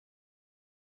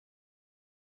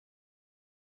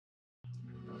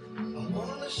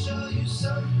You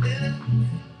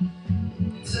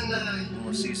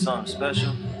wanna see something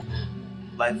special?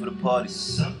 Life of the party.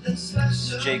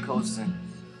 Jae Coasting.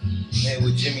 Man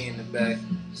with Jimmy in the back.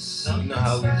 You know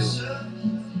how we do.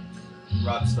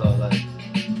 Rockstar life.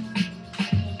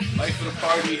 Life of the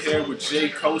party here with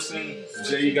Jae Coasting.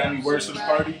 Jay, you got any words for the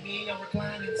party?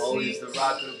 Always the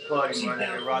rock of the party, my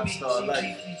nigga. Rockstar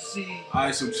life.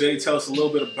 Alright, so Jay, tell us a little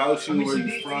bit about you, where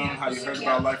you from, how you heard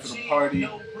about Life of the Party.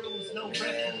 Man, I'm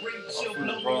from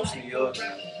the Bronx, New York. You know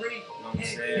what I'm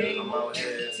saying? I'm out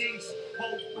here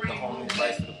with the homies,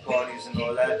 Life of the Parties and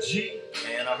all that.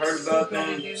 And I heard about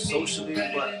them socially,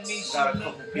 but got a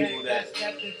couple people that,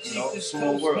 you know,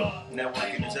 small world.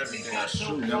 Networking is everything. That's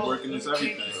true, networking is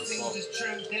everything.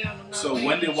 So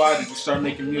when why did you start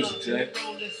making music, Jay?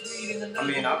 I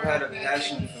mean, I've had a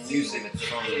passion for music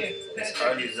from as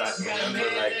early as I can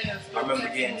remember. Like, I remember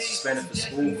getting suspended for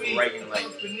school for writing like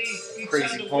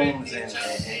crazy poems, and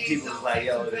people was like,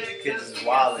 "Yo, the kids is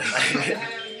wildin'."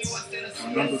 I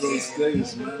remember those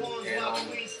days, man.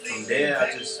 And from there,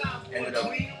 I just ended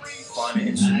up finding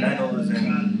instrumentals,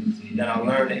 and then I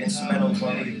learned that instrumentals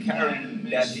don't really carry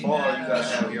that far. You gotta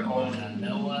have your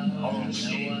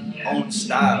own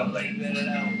style. Like,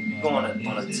 you go on a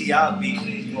T.I. beat,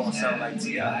 you gonna sound like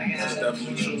T.I. That's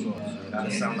definitely true. You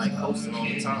gotta sound like Coasting all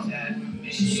the time.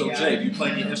 So Jay, do you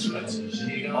play any instruments?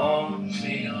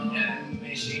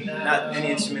 Not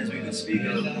any instruments we can speak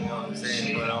of, you know what I'm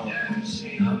saying, but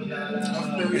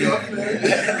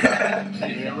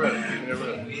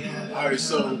Alright,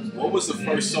 so what was the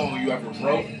first song you ever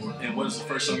wrote, and what is the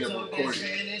first song you ever recorded?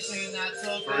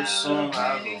 First song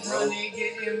I ever wrote,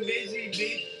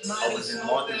 I was in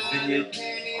Martha's Vineyard,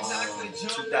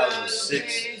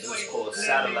 2006. It was called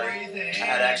Satellite. I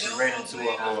had actually ran into a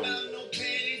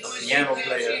piano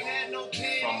player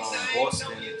from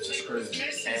Boston, and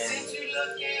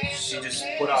she just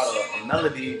put out a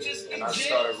melody, and I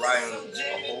started writing a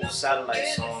whole Satellite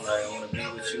song, like, I wanna be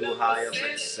with you high up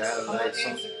like satellite,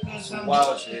 some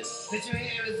wild shit.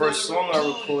 First song I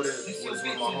recorded was with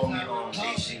my homie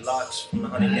HG Locks from the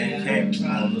Honey Gang Camp.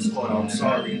 It's called I'm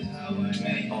Sorry. You can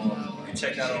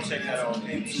check that out on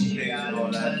YouTube page and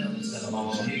all that.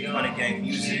 Honey Gang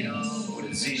Music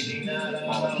with a Z.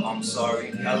 I'm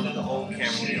Sorry. That was the old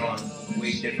camera we on.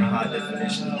 Way different high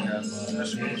definition.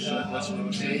 That's real shit. That's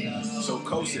real shit. So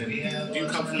Coasting, do you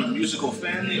come from a musical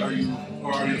family, or are you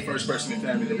the first person in the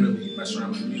family to really mess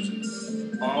around with the music?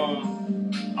 I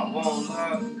won't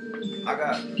lie. I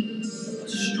got a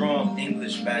strong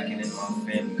English backing in my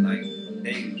family. Like,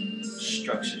 they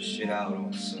structure shit out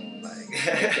on some like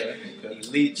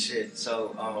elite shit.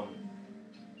 So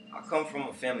I come from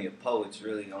a family of poets.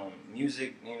 Really,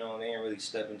 music. You know, they ain't really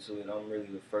step into it. I'm really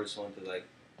the first one to like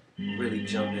really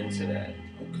jump into that.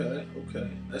 Okay.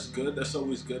 That's good. That's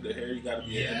always good to hear. You gotta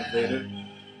be an innovator.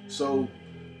 So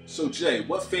Jay,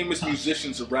 what famous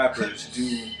musicians or rappers do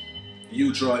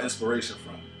you draw inspiration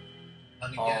from? I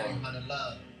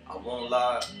won't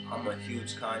lie, I'm a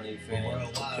huge Kanye fan.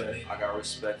 Okay. I got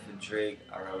respect for Drake.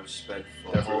 I got respect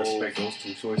for Definitely respect those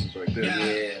two choices right there.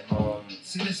 Yeah.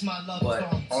 But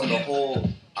on the whole,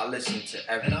 I listen to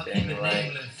everything.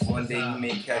 Like, one day you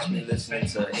may catch me listening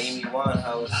to Amy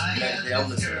Winehouse. Next day I'm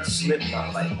listening to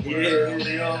Slipknot. Like,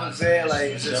 you know what I'm saying?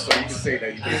 Like, it's just so you can say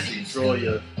that you basically draw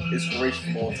your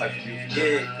inspiration from all types of music.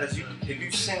 Yeah, because if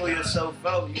you single yourself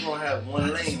out, you're going to have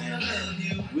one lane. And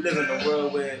we live in a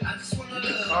world where you can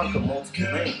conquer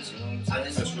multiple lanes. You know what I'm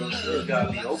saying? That's really good. You got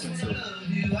to be open to it.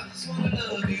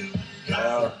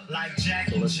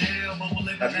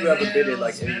 Have you ever been in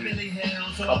like any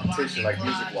competition, like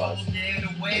music-wise? You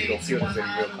don't feel there's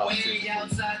any real competition?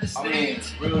 I mean,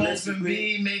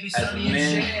 realistically, as a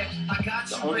man,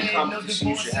 the only competition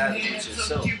you should have is with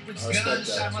yourself. I respect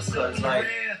that. Because, like,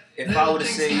 if I were to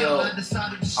say, yo, I'm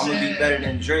going to be better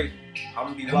than Drake, I'm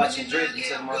going to be watching Drake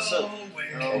instead of myself.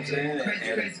 You know what I'm saying?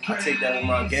 And I take that with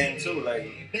my game too. Like,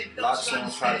 a lot of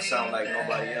songs try to sound like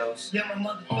nobody else.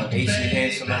 AC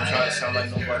Hanson don't try to sound like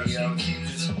nobody else. You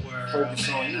just focus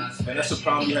on you. And that's the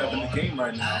problem you have in the game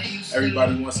right now.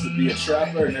 Everybody wants to be a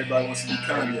trapper, and everybody wants to be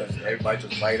Kanye. Everybody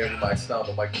just write everybody's style,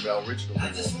 but like the original.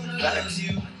 Facts.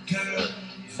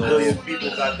 Million people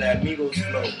got that Migos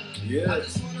flow. Yeah.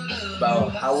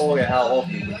 About how long and how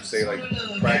often would you say like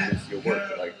practice your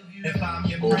work, like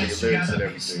go over your lyrics and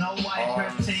everything?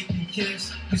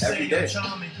 Every day.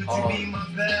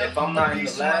 If I'm not in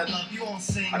the lab, I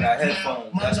got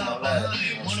headphones. That's my lab.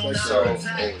 So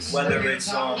whether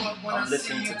it's I'm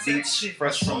listening to beats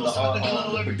fresh from the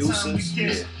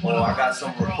producers, or I got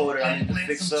some recorder I need to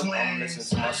fix up, I'm listening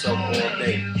to myself all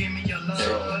day.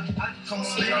 So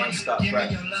It's a non-stop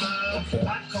practice. Okay.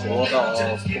 So what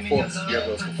about performances? You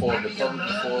ever performed in public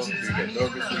before? Do you get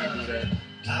nervous when you do that?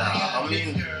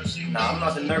 I'm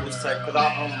not the nervous type,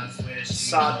 because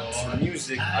aside from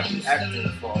music, I do acting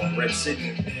for Red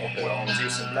City with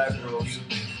Jason Blackbros.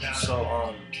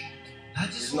 So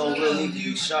there's no real need to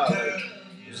be shy. Like,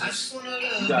 it's just,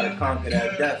 you gotta conquer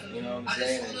that death, you know what I'm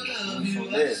saying? And move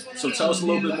from there. So tell us a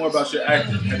little bit more about your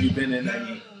acting. Have you been in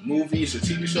any movies or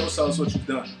TV shows? Tell us what you've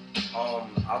done.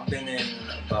 I've been in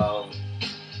about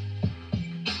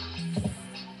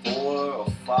 4 or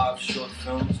 5 short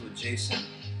films with Jason.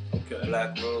 Okay.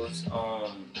 Black Rose.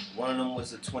 One of them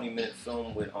was a 20-minute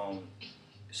film with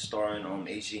starring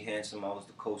H.G. Handsome. I was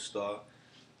the co-star.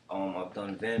 I've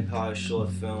done vampire short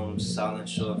films, silent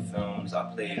short films. I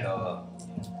played a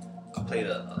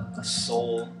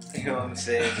soul. You know what I'm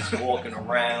saying? Just walking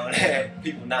around,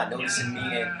 people not noticing me,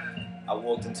 and I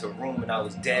walked into a room and I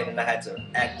was dead, and I had to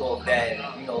act off that.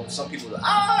 And, you know, some people were like,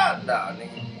 nah,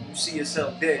 nigga, you see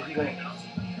yourself dead, you going.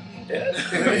 You know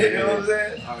what I'm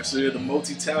saying? Alright, so you're the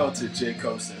multi-talented Jae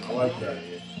Coasting. I like that.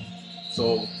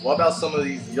 So what about some of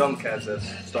these young cats that's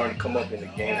starting to come up in the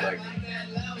game? Like,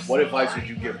 what advice would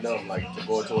you give them, like, to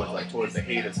go towards the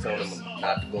haters, telling them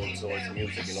not to go towards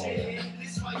music and all that?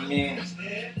 I mean,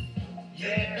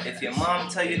 if your mom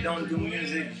tell you don't do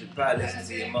music, you should probably listen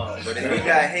to your mom. But if you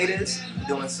got haters,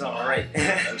 you're doing something right.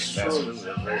 That's true.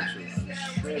 That's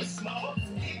very true.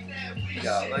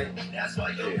 Yeah, like,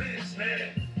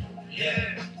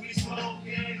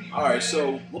 Alright,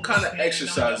 so what kind of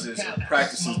exercises or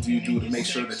practices do you do to make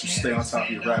sure that you stay on top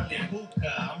of your rap game?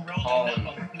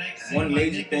 One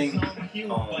major thing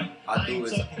I do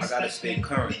is I gotta stay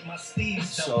current.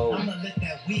 So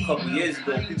a couple years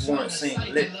ago, people weren't saying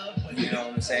lit. You know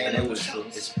what I'm saying? It was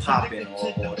it's popping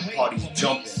or the party's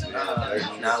jumping.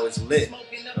 Now it's lit.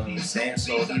 You know what I'm saying?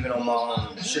 So even on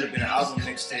my should have been an album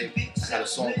mixtape, I had a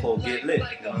song called Get Lit.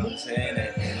 You know what I'm saying?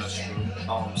 And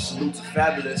salute to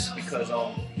Fabulous, because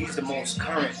he's the most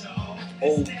current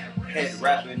old head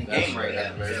rapper in the game right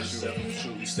now. That's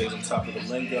true. He stays on top of the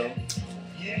lingo.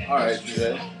 Alright,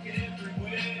 Jae.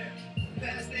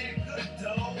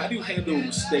 How do you handle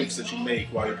mistakes that you make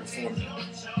while you're performing?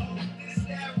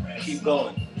 Keep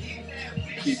going.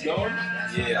 Keep going?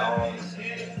 Yeah,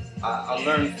 I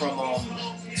learned from,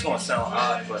 it's gonna sound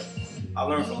odd, but I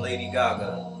learned from Lady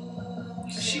Gaga.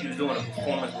 She was doing a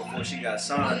performance before she got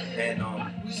signed, and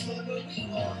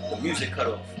the music cut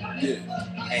off. Yeah.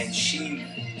 And she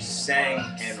sang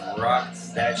and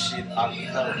rocked that shit out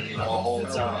the whole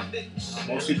time.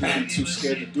 Most people be too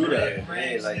scared to do that.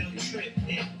 Yeah, like,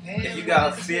 if you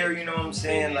got fear, you know what I'm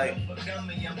saying, like,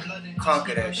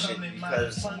 conquer that shit,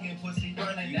 because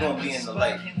you're gonna be in the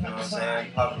light, you know what I'm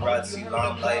saying? Paparazzi,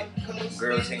 limelight,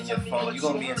 girls hitting your phone, you're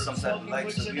gonna be in some type of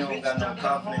light, so if you don't got no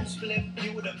confidence,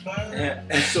 yeah.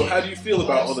 And so how do you feel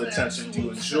about all the attention? Do you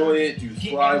enjoy it? Do you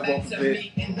thrive off of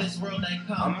it?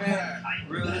 I mean,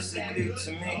 realistically,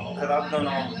 to me, because I've done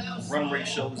runway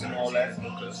shows and all that,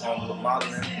 with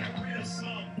modeling,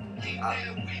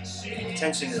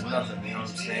 attention is nothing, you know what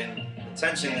I'm saying?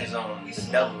 Attention is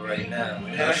the devil right now.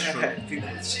 That's true. People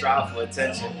strive for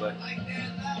attention, but,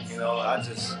 you know,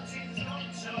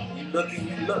 you look and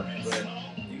you look, but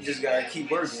you just gotta keep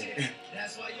working.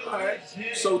 Alright.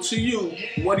 So to you,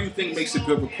 what do you think makes a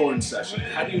good recording session?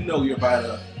 How do you know you're about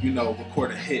to,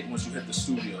 record a hit once you hit the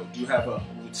studio? Do you have a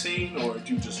routine, or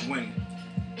do you just wing it?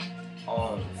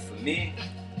 For me,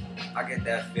 I get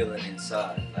that feeling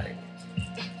inside. Like,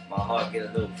 my heart get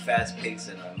a little fast paced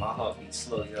and my heart beats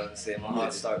slow, you know what I'm saying? My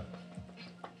heart start,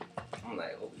 I'm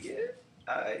like, oh yeah?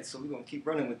 Alright, so we're gonna keep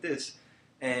running with this.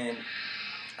 And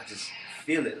I just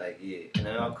feel it, like, yeah. And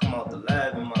then I'll come out the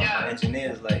lab and my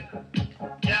engineer's like,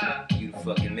 you the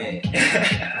fucking man.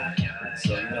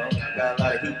 So, I got a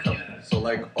lot of heat coming. So,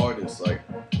 like, artists, like,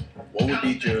 what would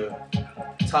be your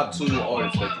top 2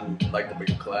 artists that you would like to make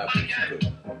a collab with if you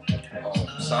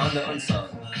could? Signed or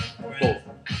unsigned? Both.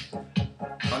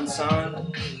 Unsigned,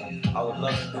 I would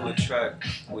love to do a track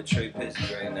with Trey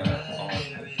Pizzy right now.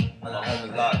 My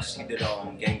homie Locks, he did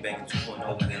Gangbang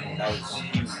 2.0 with him. That was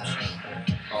huge.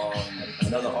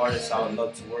 Another artist I would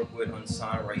love to work with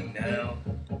unsigned right now,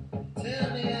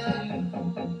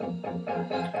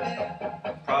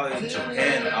 probably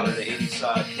Japan, out of the 80s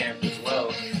side camp as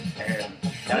well. And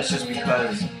that's just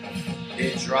because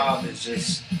their drive is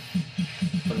just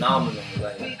phenomenal.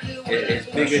 Like, it's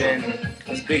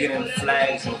bigger than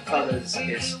flags and colors.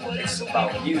 It's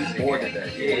about music. More than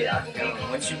that. Yeah,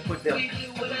 once you put them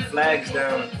flags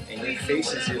down and your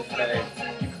face is your flag,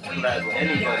 you can collab with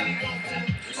anybody.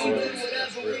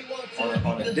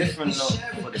 On a different note,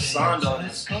 for the sound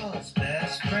artists, I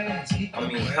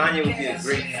mean, Kanye would be a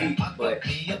great feat, but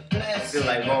I feel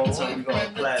like long term we're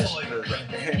gonna clash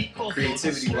because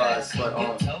creativity-wise. But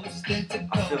I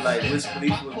feel like Wiz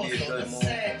Khalifa would be a good move,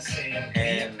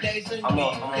 and I'm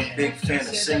a big fan of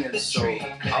singers, so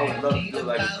I would love to do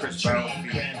like a Chris Brown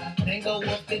feat.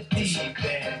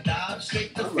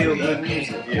 Feel good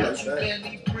music, yeah.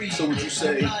 So would you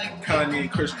say Kanye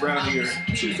and Chris Brown are your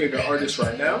two favorite artists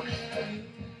right now?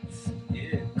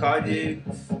 Yeah, Kanye.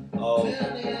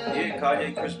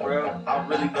 Kanye, Chris Brown. I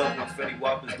really love what Fetty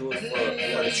Wap is doing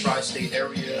for the tri-state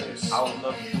area. I would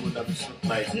love to do another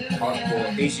like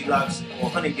hardcore. AG Locks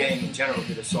or Honey Gang in general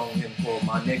did a song with him called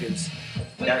My Niggas.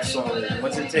 That song,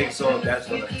 once it takes off, that's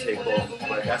gonna take off.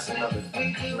 But that's another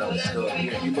stuff.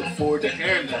 Yeah, you look forward to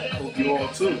hearing that. Hope you all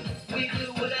too.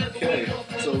 Okay,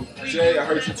 so Jay, I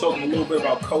heard you talking a little bit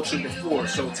about culture before.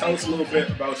 So tell us a little bit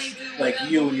about like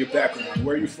you and your background.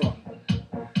 Where are you from?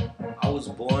 I was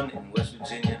born in West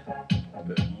Virginia,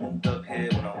 but moved up here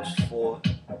when I was 4,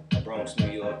 Bronx,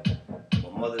 New York. My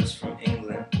mother's from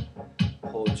England,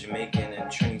 whole Jamaican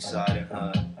and Trini side in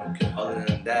her. Okay. Other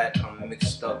than that, I'm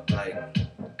mixed up. Like,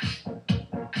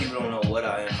 people don't know what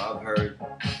I am. I've heard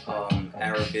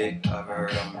Arabic, I've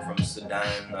heard I'm from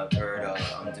Sudan, I've heard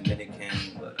I'm Dominican,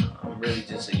 but I'm really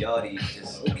just a yachty,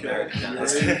 just American. You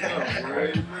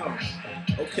already know.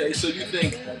 Okay, so you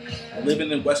think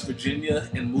living in West Virginia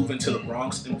and moving to the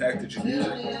Bronx impacted your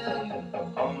music?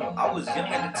 I was young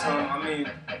at the time. I mean,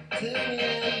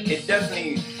 it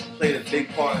definitely played a big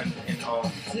part in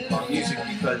my music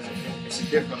because it's a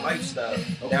different lifestyle.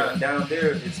 Okay. Down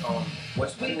there, it's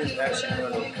West Virginia is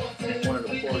actually one of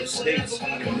the poorest states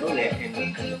in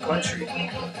the country.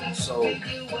 So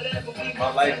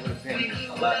my life would have been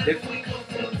a lot different.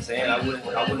 You know what I'm saying? I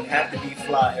wouldn't have to be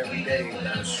fly every day.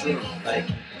 That's true. Like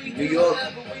New York,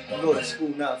 you go to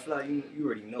school not fly. You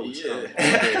already know what's coming.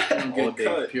 All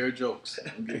day, pure jokes.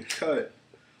 Get cut.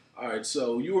 All right,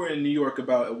 so you were in New York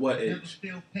about at what age?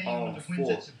 4.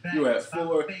 You were at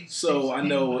 4. So I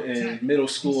know in middle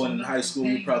school and in high school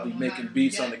you're probably making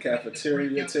beats on the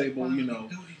cafeteria table,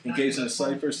 engaging in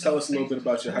ciphers. Tell us a little bit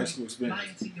about your high school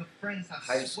experience.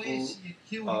 High school,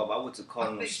 I went to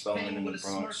Cardinal Spellman in the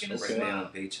Bronx, right there in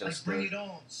Baychester.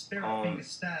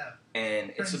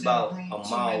 And it's about a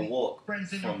mile walk from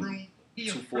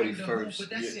 241st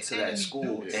to that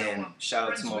school. And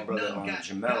shout out to my brother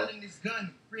Jamel,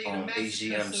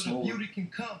 AGM Smooth.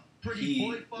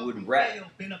 He would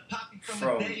rap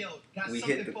from we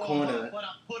hit the corner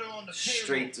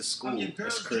straight to school.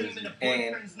 That's crazy.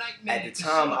 And at the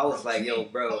time I was like, yo,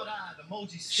 bro,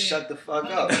 shut the fuck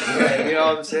up. You know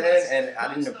what I'm saying? And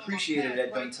I didn't appreciate it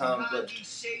at that time, but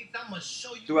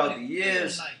throughout the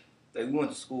years, like we went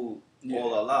to school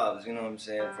all our lives, you know what I'm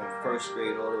saying, from 1st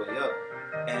grade all the way up.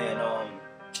 And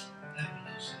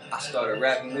I started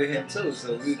rapping with him too,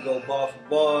 so we'd go bar for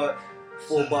bar,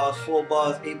 4 bars, 4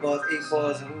 bars, 8 bars, 8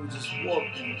 bars, and we would just walk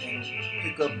and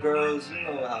pick up girls. You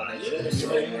know how that shit is.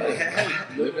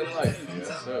 Living life. Yes,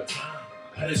 sir.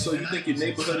 Hey, so you think your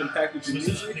neighborhood impacted your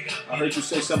music? I heard you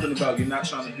say something about you're not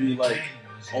trying to be like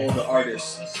all the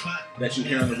artists that you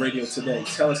hear on the radio today.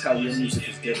 Tell us how your music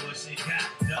is different.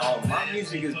 My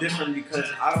music is different because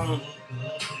I don't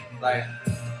like.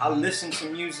 I listen to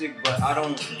music, but I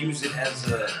don't use it as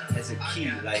a key.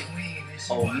 Like,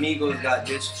 oh, Migos got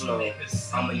this flow,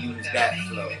 I'ma use that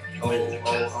flow.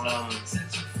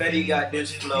 Fetty got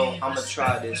this flow, I'ma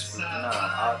try this flow.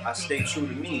 Nah, I stay true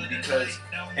to me because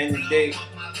end of the day,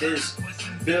 there's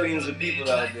billions of people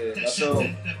out there. So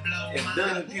if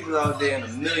billions of people out there and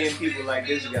 1 million people like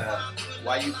this guy,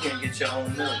 why you can't get your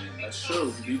own million? That's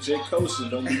true. Be Jae Coasting,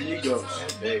 don't be Migos.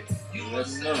 Hey, you never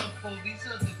know.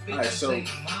 Alright, so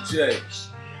Jay,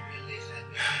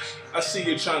 I see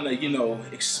you're trying to,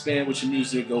 expand with your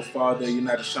music, go farther. You're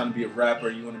not just trying to be a rapper,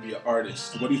 you want to be an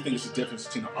artist. What do you think is the difference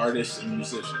between an artist and a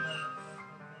musician?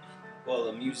 Well,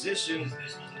 a musician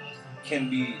can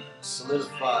be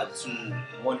solidified to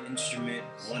one instrument,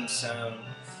 one sound.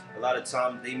 A lot of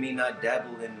times they may not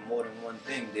dabble in more than one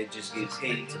thing. They just get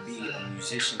paid to be a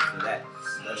musician for that.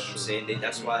 You know what I'm saying?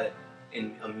 That's why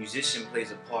a musician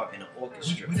plays a part in an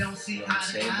orchestra. You know what I'm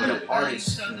saying? But an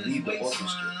artist can lead the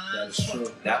orchestra. That is true.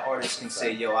 That artist can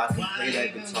say, yo, I can play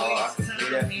that guitar, I can play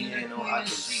that piano, I can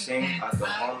sing, I can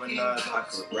harmonize, I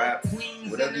can rap.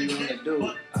 Whatever you want to do,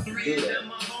 I can do that. You know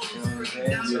what I'm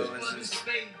saying? So it's just,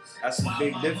 that's a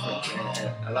big difference,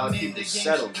 man. A lot of people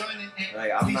settle.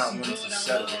 Like, I'm not willing to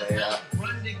settle. Like,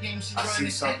 I see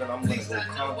something, I'm going to go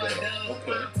conquer it.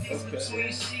 Okay.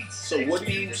 So what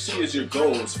do you see as your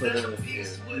goals for the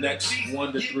next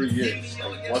 1 to 3 years?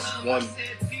 Like, what's one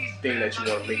thing that you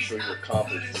want to make sure you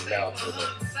accomplish from now till then?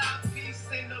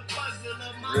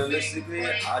 Realistically,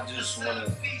 I just want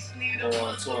to go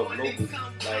on tour globally.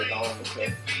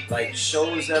 Like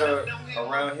shows that are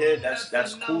around here,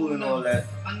 that's cool and all that.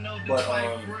 But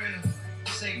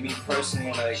me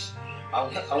personally, like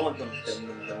I want them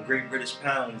Great British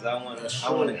pounds. I want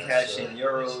to cash in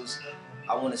euros.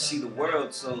 I want to see the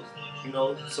world. So you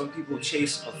know, some people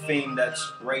chase a fame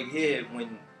that's right here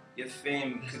when your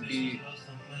fame could be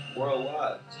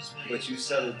worldwide, but you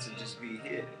sell it to just be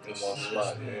here in one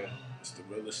spot. Yeah, it's the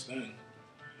realest thing.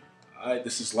 All right,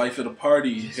 this is Life of the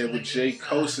Party here with Jae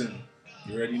Coasting.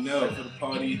 You already know. Life of the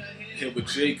Party here with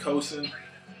Jae Coasting.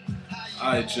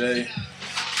 All right, Jay,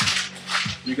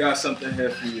 we got something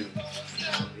here for you.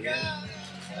 Yeah.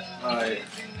 All right,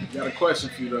 we got a question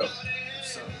for you though.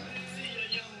 What's up, man?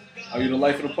 Are you the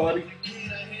life of the party?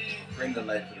 Bring the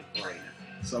life of the party.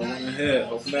 So I went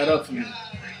ahead, open that up for me.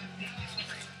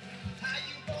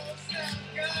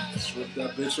 Rip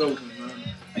that bitch open, man.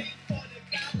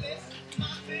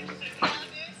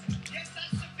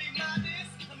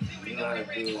 You know how to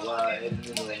do a wild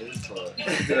editing on this part.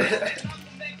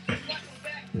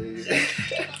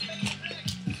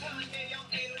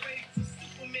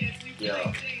 Yo,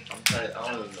 I'm trying. I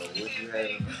don't even know what you had. I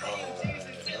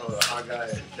don't know how I got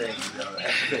it. Thank you, yo.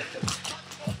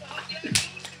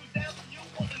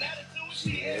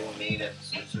 Shit, they don't mean that to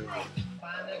switch over.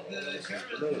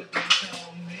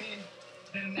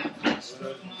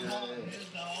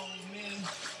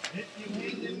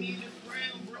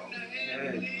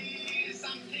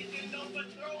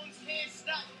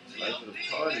 Life of the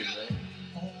party, man.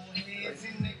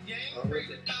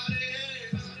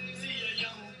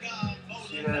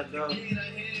 See that, dog?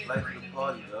 Life of the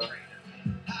party, dog.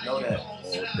 Know that. All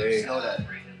day. Just know that.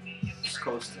 Just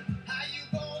coasting.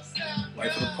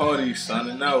 Life of the Party,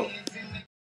 signing out.